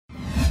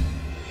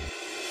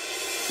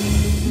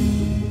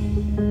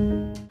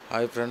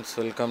Hi friends,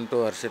 welcome to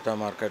Harshita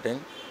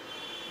marketing.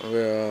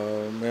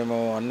 మేము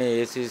అన్ని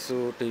ACs,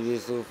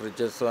 TVs,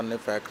 fridges అన్ని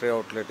ఫ్యాక్టరీ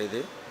అవుట్లెట్.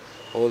 ఇది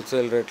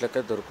హోల్సేల్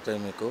రేట్లకే దొరుకుతాయి.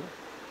 మీకు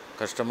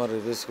కస్టమర్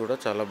రివ్యూస్ కూడా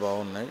చాలా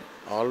బాగున్నాయి.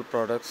 ఆల్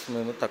ప్రోడక్ట్స్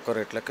మేము తక్కువ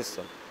రేట్లకి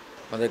ఇస్తాం.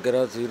 మా దగ్గర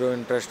zero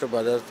interest,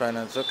 Bajaj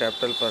finance,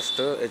 capital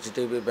first,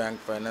 HDB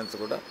bank finance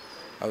కూడా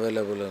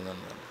అవైలబుల్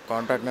ఉంది.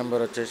 కాంటాక్ట్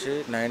నెంబర్ వచ్చేసి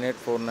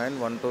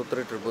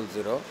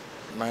 9849123000,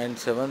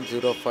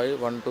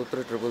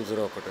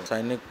 9705123001.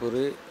 సైనిక్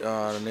పురి,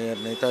 నియర్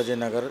నేతాజీ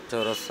నగర్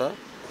చౌరస్తా.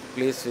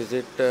 Please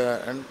visit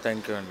and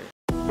thank you అండి.